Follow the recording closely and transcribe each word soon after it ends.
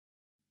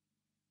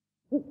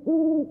Welcome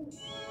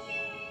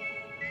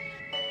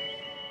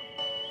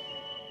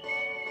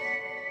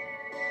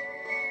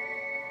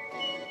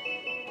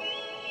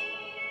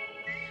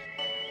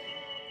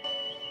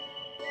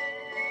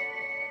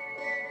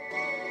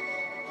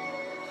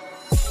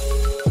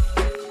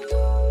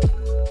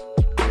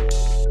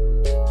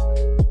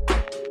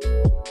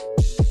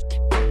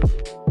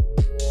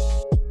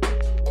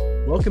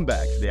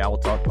back to the Owl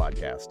Talk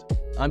podcast.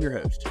 I'm your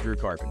host, Drew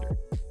Carpenter.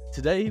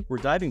 Today, we're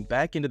diving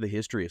back into the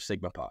history of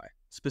Sigma Pi,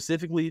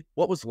 specifically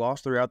what was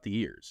lost throughout the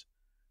years.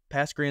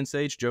 Past Grand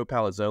Sage Joe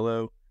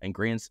Palazzolo and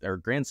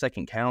Grand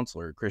Second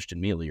Counselor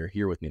Christian Miele are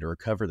here with me to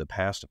recover the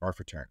past of our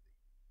fraternity.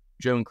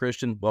 Joe and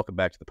Christian, welcome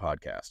back to the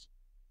podcast.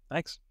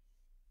 Thanks.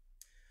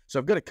 So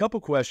I've got a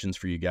couple questions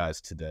for you guys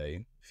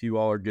today. If you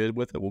all are good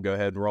with it, we'll go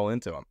ahead and roll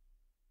into them.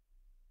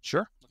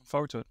 Sure. Looking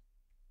forward to it.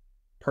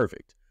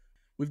 Perfect.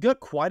 We've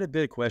got quite a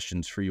bit of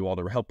questions for you all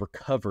to help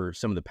recover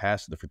some of the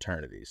past of the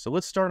fraternity. So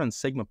let's start on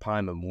Sigma Pi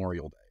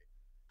Memorial Day.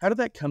 How did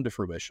that come to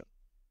fruition?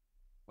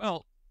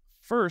 Well,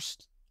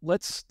 first,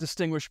 let's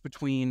distinguish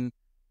between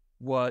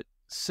what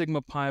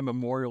Sigma Pi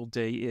Memorial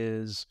Day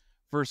is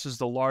versus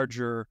the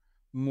larger,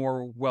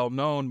 more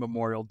well-known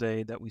Memorial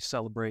Day that we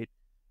celebrate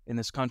in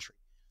this country.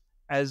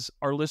 As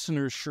our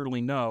listeners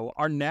surely know,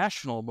 our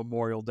national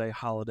Memorial Day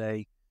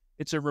holiday,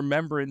 it's a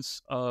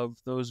remembrance of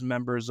those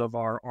members of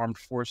our armed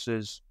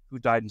forces who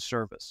died in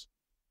service.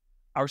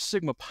 Our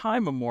Sigma Pi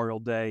Memorial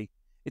Day,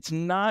 it's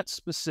not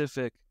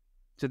specific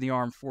to the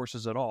armed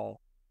forces at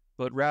all,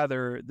 but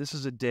rather this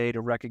is a day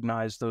to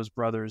recognize those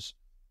brothers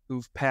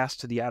who've passed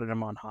to the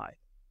Adam on high.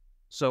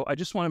 So I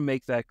just want to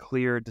make that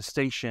clear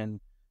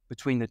distinction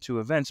between the two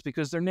events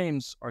because their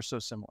names are so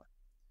similar.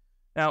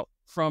 Now,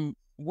 from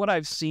what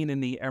I've seen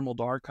in the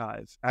Emerald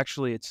Archive,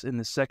 actually it's in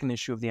the second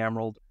issue of the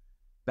Emerald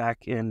back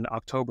in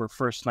October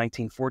 1st,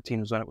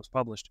 1914 was when it was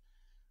published.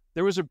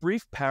 There was a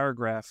brief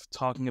paragraph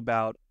talking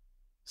about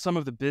some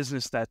of the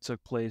business that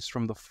took place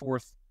from the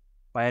fourth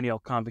biennial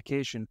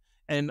convocation,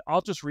 and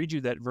I'll just read you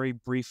that very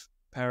brief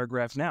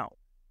paragraph now.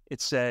 It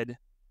said,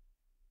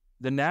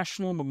 "The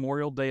National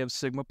Memorial Day of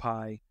Sigma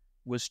Pi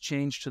was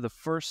changed to the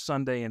first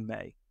Sunday in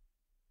May.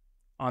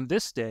 On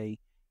this day,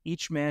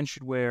 each man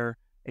should wear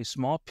a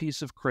small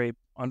piece of crepe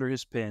under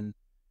his pin,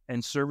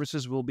 and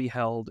services will be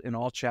held in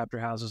all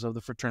chapter houses of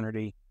the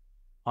fraternity,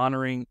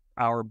 honoring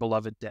our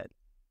beloved dead."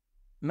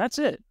 And that's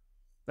it.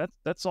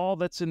 That's all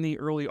that's in the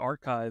early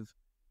archive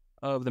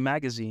of the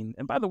magazine.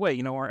 And by the way,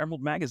 our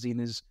Emerald magazine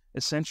is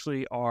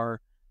essentially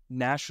our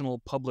national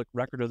public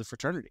record of the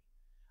fraternity.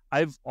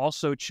 I've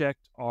also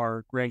checked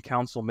our Grand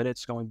Council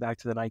minutes going back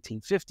to the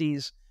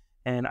 1950s,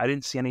 and I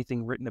didn't see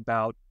anything written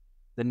about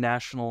the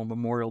National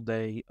Memorial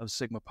Day of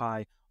Sigma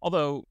Pi,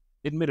 although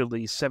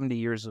admittedly 70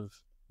 years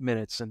of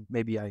minutes, and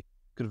maybe I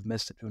could have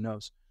missed it, who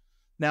knows.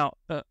 Now,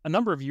 a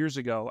number of years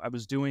ago, I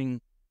was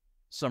doing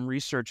some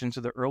research into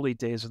the early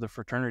days of the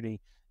fraternity,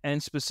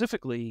 and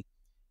specifically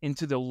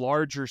into the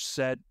larger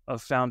set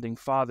of founding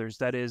fathers.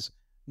 That is,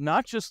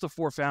 not just the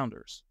four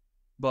founders,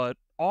 but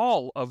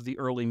all of the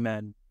early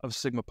men of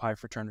Sigma Pi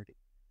fraternity.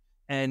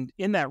 And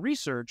in that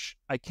research,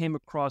 I came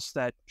across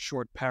that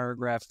short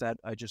paragraph that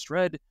I just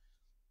read,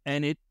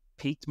 and it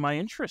piqued my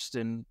interest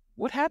in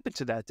what happened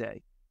to that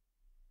day.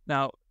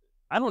 Now,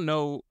 I don't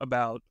know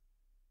about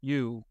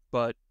you,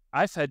 but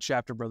I've had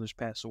chapter brothers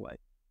pass away.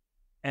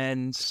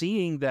 And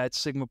seeing that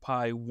Sigma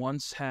Pi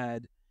once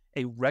had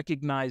a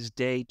recognized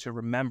day to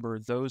remember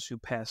those who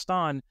passed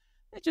on,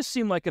 it just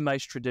seemed like a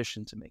nice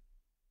tradition to me.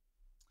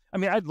 I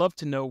mean, I'd love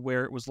to know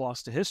where it was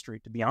lost to history,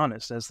 to be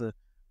honest, as the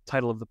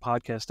title of the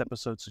podcast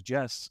episode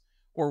suggests,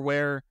 or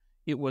where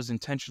it was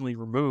intentionally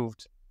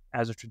removed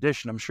as a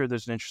tradition. I'm sure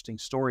there's an interesting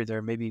story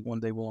there. Maybe one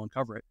day we'll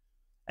uncover it.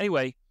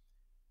 Anyway,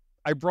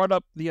 I brought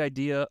up the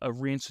idea of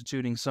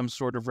reinstituting some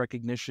sort of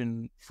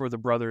recognition for the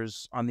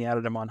brothers on the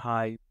Adam on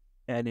high.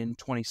 And in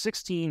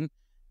 2016,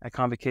 at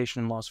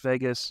convocation in Las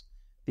Vegas,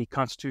 the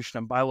Constitution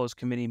and Bylaws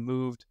Committee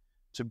moved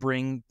to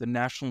bring the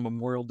National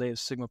Memorial Day of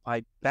Sigma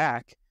Pi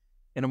back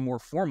in a more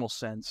formal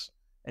sense.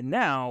 And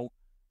now,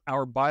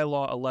 our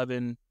Bylaw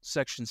 11,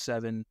 Section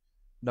 7,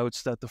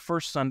 notes that the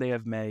first Sunday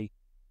of May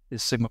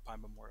is Sigma Pi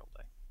Memorial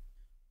Day.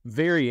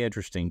 Very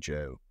interesting,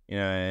 Joe.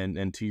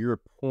 And to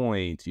your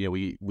point,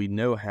 we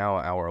know how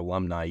our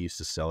alumni used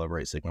to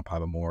celebrate Sigma Pi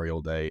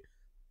Memorial Day.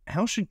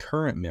 How should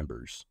current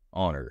members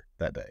honor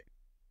that day?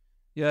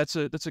 Yeah,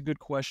 that's a good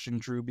question,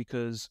 Drew,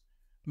 because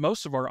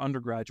most of our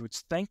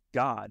undergraduates, thank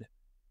God,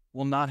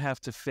 will not have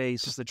to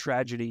face the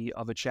tragedy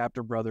of a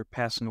chapter brother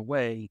passing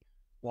away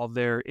while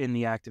they're in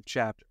the active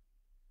chapter.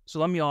 So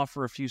let me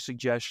offer a few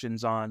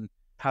suggestions on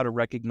how to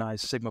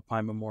recognize Sigma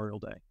Pi Memorial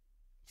Day.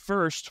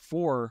 First,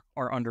 for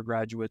our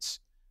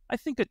undergraduates, I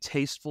think a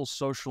tasteful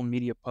social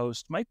media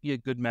post might be a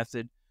good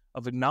method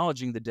of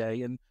acknowledging the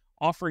day and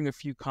offering a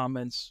few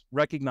comments,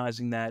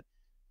 recognizing that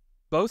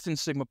both in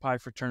Sigma Pi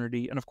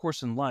fraternity and, of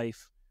course, in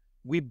life,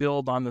 we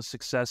build on the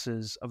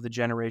successes of the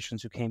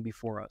generations who came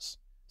before us.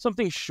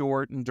 Something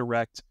short and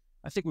direct,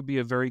 I think, would be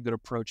a very good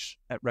approach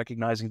at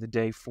recognizing the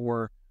day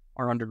for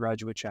our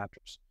undergraduate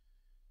chapters.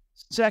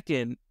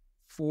 Second,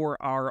 for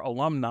our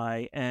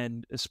alumni,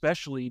 and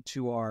especially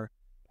to our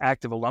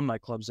active alumni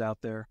clubs out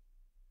there,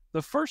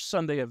 the first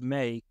Sunday of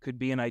May could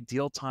be an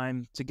ideal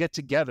time to get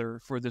together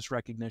for this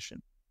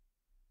recognition.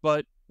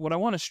 But what I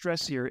want to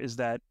stress here is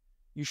that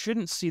you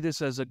shouldn't see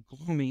this as a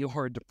gloomy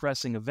or a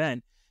depressing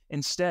event.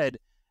 Instead,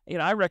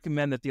 I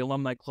recommend that the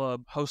alumni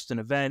club host an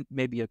event,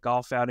 maybe a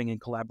golf outing in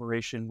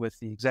collaboration with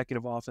the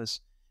executive office.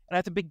 And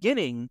at the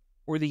beginning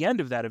or the end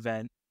of that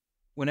event,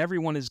 when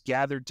everyone is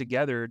gathered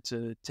together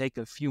to take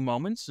a few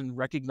moments and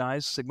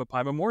recognize Sigma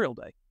Pi Memorial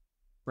Day.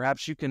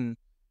 Perhaps you can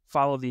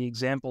follow the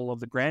example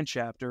of the Grand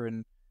Chapter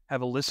and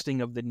have a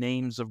listing of the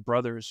names of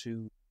brothers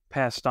who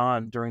passed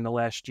on during the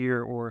last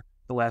year or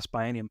the last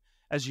biennium.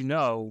 As you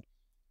know,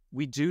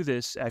 we do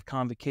this at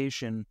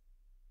Convocation,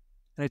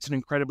 and it's an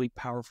incredibly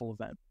powerful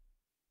event.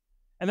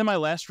 And then my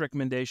last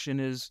recommendation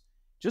is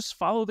just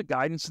follow the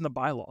guidance in the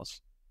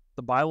bylaws.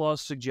 The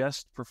bylaws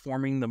suggest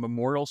performing the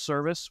memorial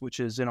service, which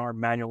is in our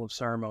manual of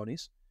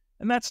ceremonies,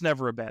 and that's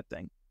never a bad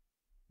thing.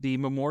 The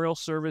memorial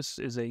service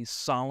is a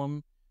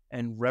solemn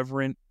and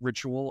reverent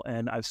ritual,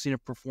 and I've seen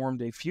it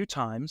performed a few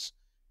times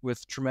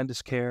with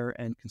tremendous care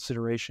and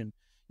consideration.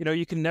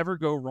 You can never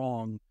go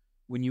wrong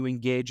when you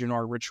engage in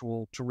our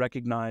ritual to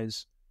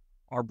recognize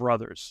our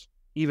brothers,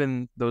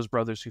 even those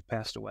brothers who've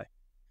passed away.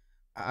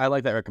 I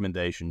like that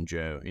recommendation,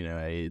 Joe.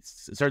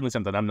 It's certainly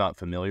something I'm not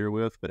familiar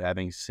with, but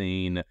having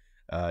seen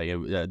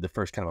the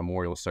first kind of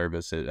memorial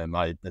service at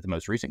the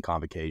most recent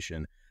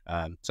convocation,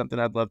 something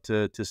I'd love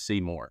to see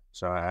more.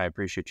 So I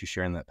appreciate you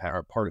sharing that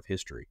part of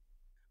history.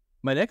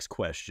 My next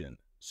question.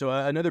 So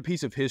another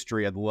piece of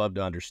history I'd love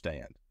to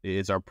understand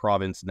is our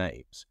province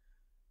names.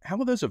 How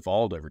have those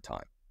evolved over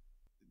time?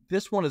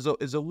 This one is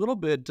a little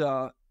bit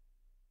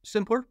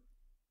simpler,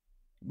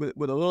 with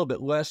a little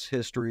bit less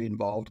history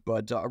involved.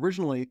 But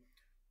originally,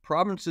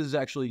 provinces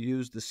actually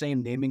used the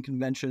same naming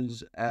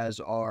conventions as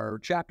our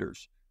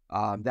chapters.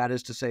 That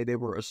is to say, they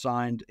were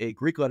assigned a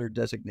Greek letter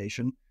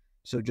designation.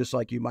 So just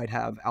like you might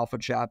have Alpha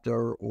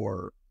Chapter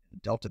or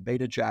Delta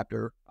Beta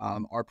Chapter,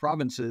 our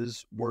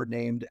provinces were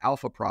named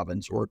Alpha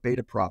Province or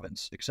Beta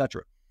Province,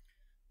 etc.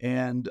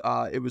 And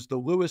it was the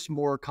Lewis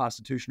Moore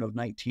Constitution of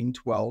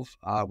 1912,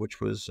 which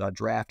was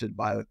drafted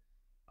by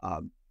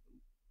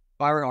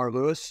Byron R.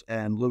 Lewis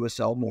and Lewis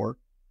L. Moore.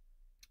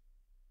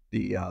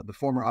 The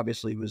former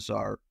obviously was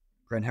our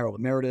Grand Herald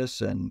Emeritus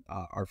and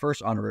our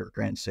first honorary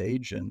Grand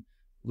Sage, and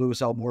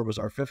Lewis L. Moore was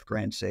our fifth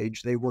Grand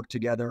Sage. They worked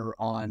together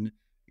on,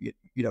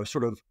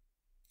 sort of,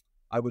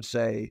 I would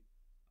say,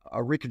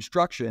 a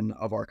reconstruction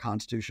of our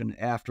Constitution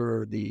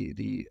after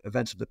the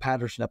events of the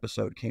Patterson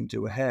episode came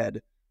to a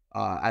head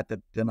at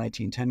the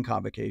 1910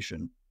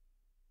 convocation.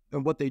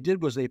 And what they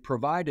did was they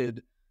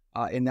provided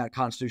in that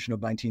Constitution of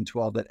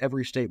 1912 that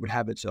every state would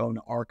have its own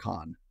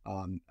archon.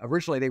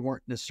 Originally, they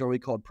weren't necessarily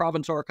called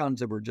province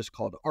archons; they were just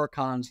called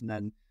archons, and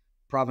then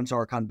province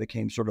archon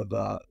became sort of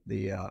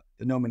the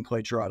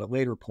nomenclature at a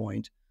later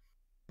point.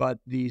 But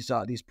these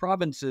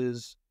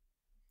provinces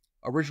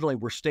originally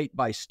were state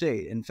by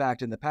state. In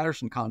fact, in the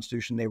Patterson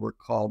Constitution, they were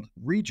called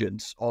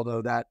regents,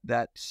 although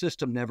that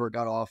system never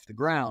got off the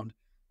ground.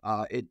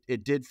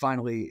 It did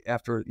finally,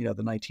 after the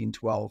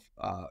 1912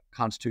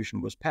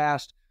 Constitution was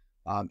passed,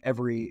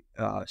 every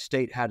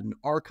state had an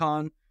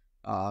archon.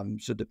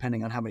 So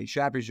depending on how many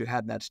chapters you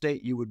had in that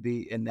state, you would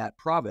be in that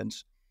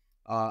province.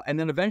 And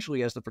then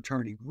eventually, as the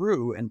fraternity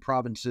grew and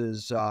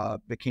provinces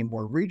became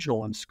more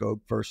regional in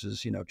scope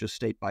versus just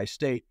state by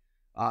state,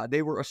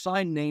 they were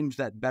assigned names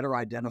that better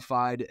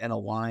identified and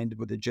aligned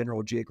with the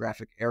general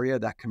geographic area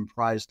that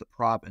comprised the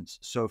province.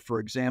 So, for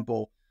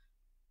example,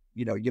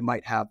 you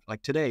might have,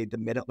 like today, the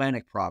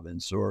Mid-Atlantic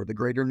Province or the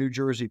Greater New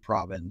Jersey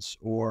Province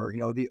or,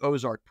 the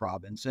Ozark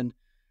Province. And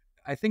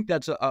I think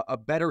that's a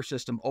better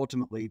system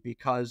ultimately,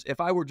 because if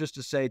I were just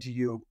to say to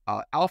you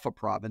Alpha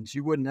Province,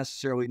 you wouldn't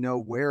necessarily know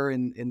where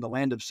in the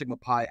land of Sigma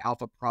Pi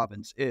Alpha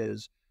Province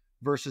is.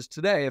 Versus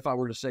today, if I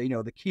were to say,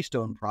 the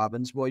Keystone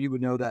Province, well, you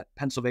would know that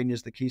Pennsylvania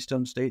is the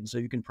Keystone State. And so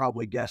you can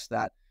probably guess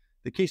that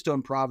the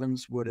Keystone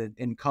Province would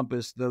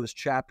encompass those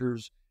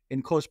chapters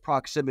in close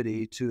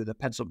proximity to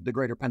the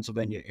greater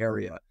Pennsylvania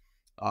area.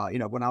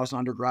 When I was an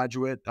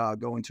undergraduate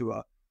going to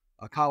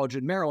a college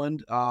in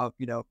Maryland,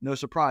 no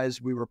surprise,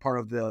 we were part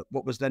of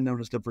what was then known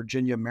as the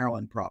Virginia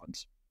Maryland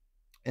Province.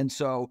 And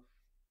so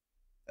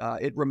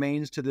it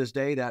remains to this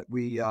day that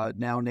we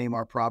now name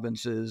our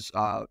provinces,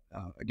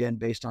 again,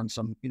 based on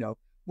some,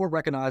 more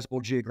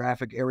recognizable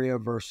geographic area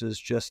versus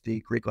just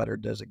the Greek letter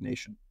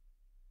designation.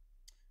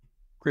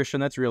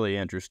 Christian, that's really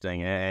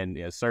interesting and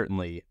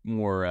certainly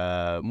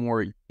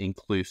more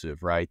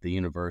inclusive, right? The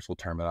universal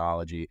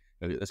terminology,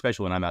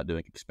 especially when I'm out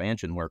doing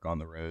expansion work on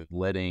the road,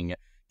 letting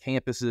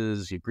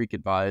campuses, your Greek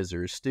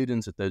advisors,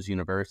 students at those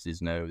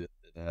universities know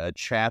that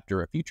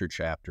a future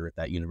chapter at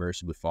that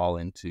university would fall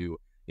into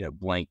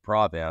blank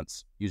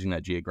province. Using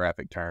that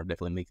geographic term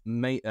definitely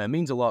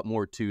means a lot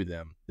more to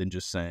them than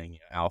just saying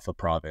Alpha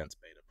Province,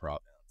 Beta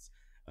Province.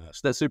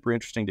 So that's super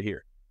interesting to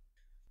hear.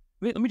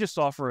 Let me just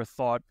offer a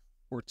thought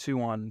or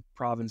two on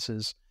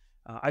provinces.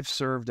 I've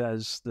served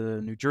as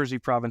the New Jersey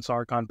Province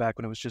Archon back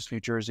when it was just New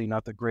Jersey,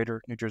 not the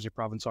greater New Jersey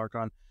Province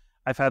Archon.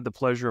 I've had the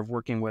pleasure of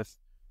working with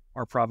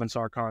our Province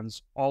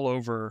Archons all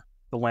over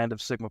the land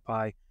of Sigma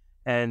Pi.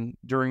 And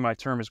during my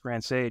term as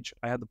Grand Sage,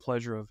 I had the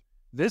pleasure of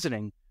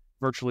visiting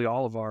virtually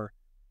all of our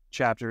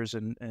chapters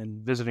and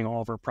visiting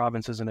all of our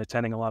provinces and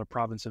attending a lot of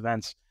province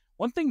events.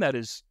 One thing that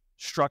has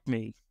struck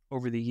me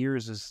over the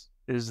years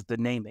is the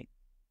naming.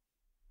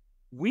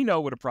 We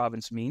know what a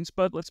province means,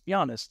 but let's be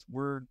honest,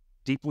 we're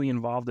deeply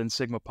involved in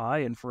Sigma Pi,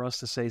 and for us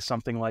to say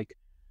something like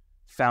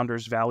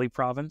Founders Valley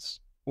Province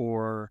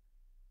or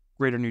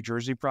Greater New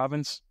Jersey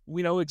Province,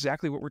 we know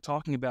exactly what we're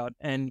talking about.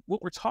 And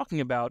what we're talking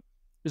about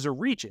is a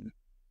region,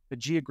 a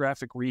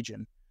geographic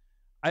region.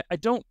 I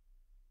don't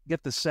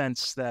get the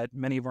sense that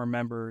many of our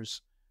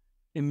members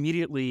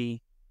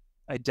immediately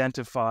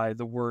identify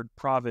the word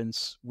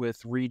province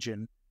with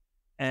region.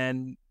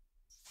 And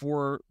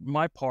for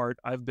my part,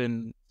 I've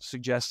been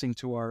suggesting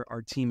to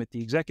our team at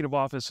the executive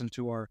office and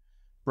to our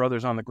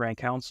brothers on the Grand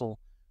Council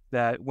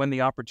that when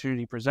the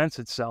opportunity presents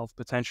itself,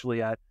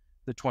 potentially at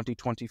the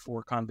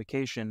 2024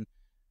 convocation,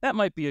 that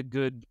might be a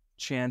good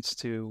chance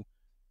to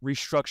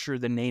restructure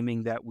the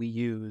naming that we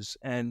use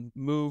and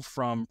move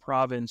from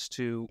province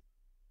to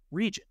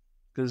region,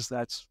 because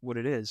that's what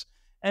it is.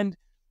 And,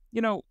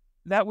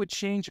 that would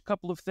change a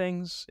couple of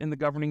things in the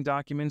governing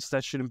documents.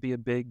 That shouldn't be a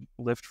big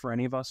lift for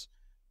any of us.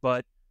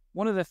 But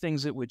one of the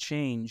things it would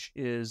change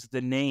is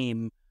the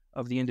name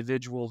of the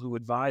individual who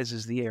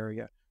advises the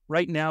area.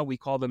 Right now, we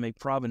call them a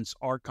province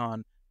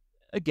archon.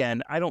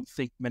 Again, I don't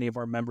think many of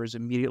our members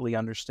immediately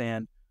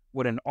understand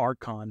what an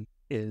archon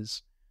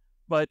is,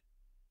 but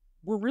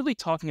we're really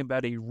talking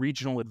about a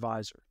regional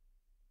advisor.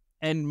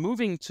 And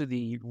moving to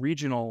the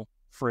regional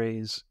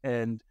phrase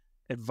and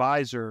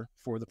advisor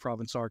for the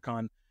province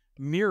archon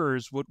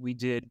mirrors what we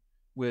did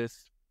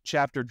with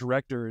chapter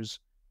directors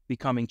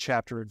becoming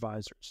chapter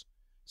advisors.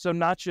 So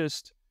not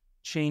just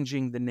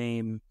changing the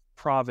name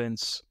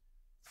province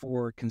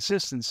for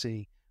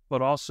consistency,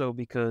 but also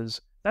because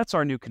that's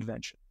our new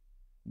convention.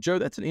 Joe,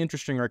 that's an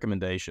interesting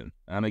recommendation.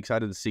 I'm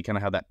excited to see kind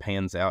of how that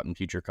pans out in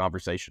future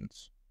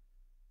conversations.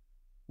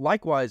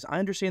 Likewise, I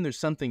understand there's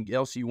something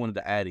else you wanted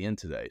to add in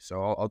today,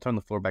 so I'll turn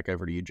the floor back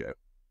over to you, Joe.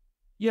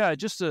 Yeah,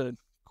 just a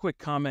quick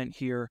comment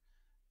here.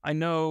 I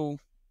know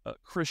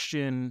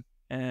Christian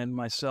and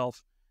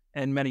myself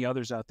and many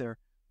others out there,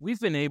 we've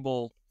been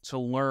able to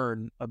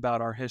learn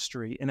about our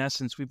history. In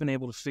essence, we've been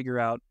able to figure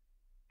out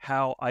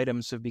how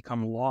items have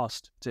become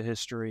lost to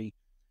history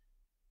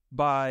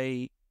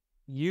by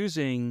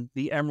using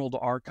the Emerald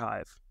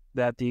Archive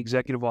that the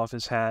executive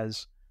office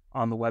has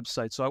on the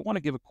website. So I want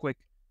to give a quick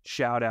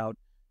shout out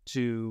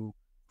to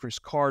Chris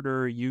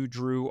Carter, you,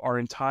 Drew, our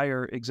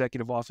entire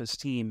executive office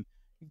team.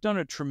 You've done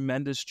a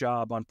tremendous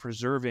job on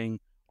preserving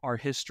our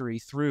history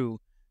through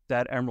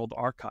that Emerald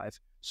Archive.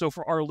 So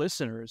for our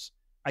listeners,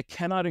 I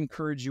cannot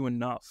encourage you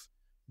enough.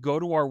 Go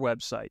to our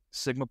website,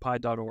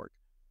 sigmapi.org.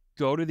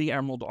 Go to the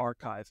Emerald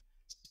Archive.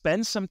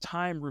 Spend some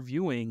time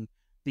reviewing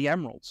the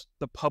Emeralds,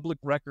 the public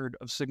record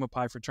of Sigma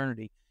Pi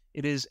fraternity.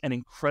 It is an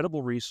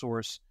incredible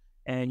resource,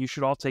 and you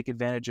should all take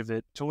advantage of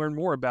it to learn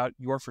more about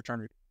your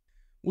fraternity.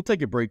 We'll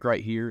take a break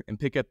right here and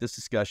pick up this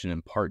discussion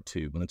in part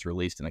 2 when it's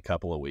released in a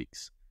couple of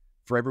weeks.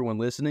 For everyone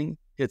listening,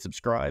 hit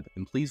subscribe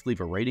and please leave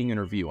a rating and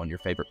review on your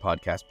favorite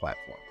podcast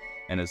platform.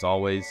 And as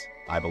always,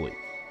 I believe.